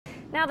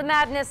Now, the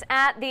madness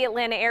at the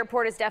Atlanta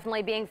airport is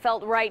definitely being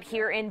felt right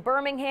here in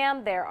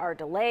Birmingham. There are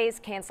delays,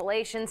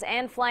 cancellations,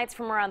 and flights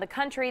from around the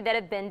country that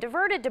have been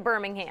diverted to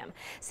Birmingham.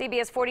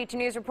 CBS 42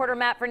 News reporter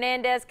Matt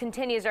Fernandez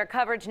continues our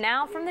coverage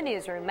now from the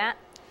newsroom. Matt?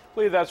 I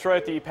believe that's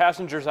right. The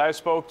passengers I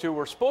spoke to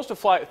were supposed to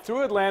fly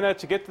through Atlanta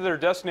to get to their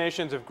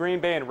destinations of Green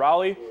Bay and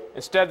Raleigh.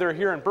 Instead, they're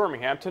here in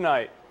Birmingham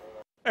tonight.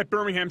 At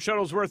Birmingham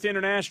Shuttlesworth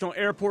International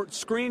Airport,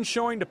 screens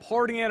showing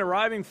departing and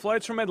arriving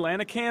flights from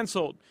Atlanta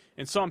canceled.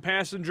 And some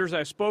passengers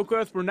I spoke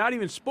with were not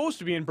even supposed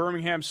to be in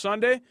Birmingham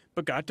Sunday,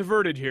 but got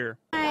diverted here.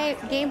 My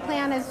game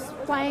plan is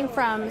flying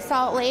from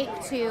Salt Lake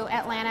to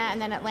Atlanta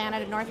and then Atlanta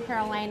to North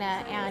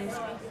Carolina. And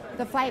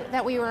the flight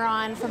that we were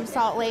on from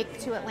Salt Lake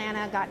to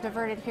Atlanta got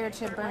diverted here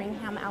to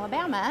Birmingham,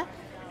 Alabama,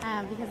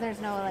 because there's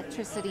no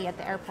electricity at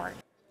the airport.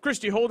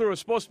 Christy Holder was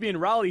supposed to be in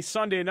Raleigh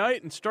Sunday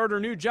night and start her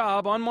new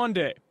job on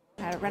Monday.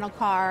 Had a rental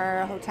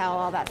car, a hotel,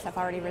 all that stuff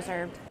already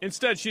reserved.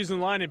 Instead, she's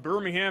in line in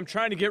Birmingham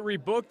trying to get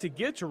rebooked to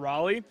get to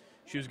Raleigh.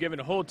 She was given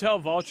a hotel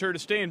voucher to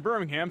stay in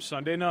Birmingham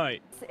Sunday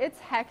night. It's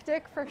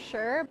hectic for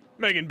sure.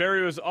 Megan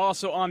Berry was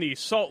also on the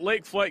Salt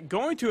Lake flight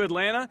going to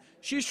Atlanta.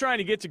 She's trying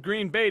to get to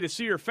Green Bay to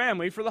see her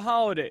family for the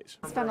holidays.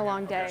 It's been a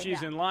long day.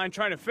 She's in line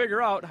trying to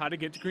figure out how to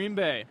get to Green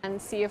Bay.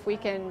 And see if we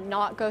can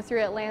not go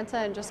through Atlanta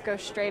and just go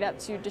straight up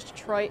to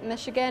Detroit,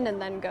 Michigan, and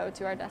then go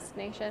to our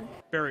destination.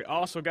 Berry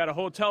also got a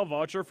hotel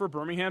voucher for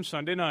Birmingham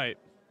Sunday night.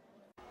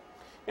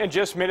 And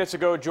just minutes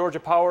ago, Georgia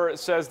Power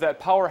says that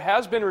power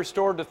has been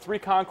restored to 3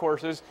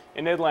 concourses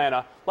in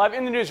Atlanta. Live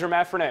in the newsroom,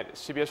 Matt Fernandez,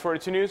 CBS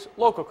 42 News,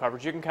 local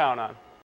coverage you can count on.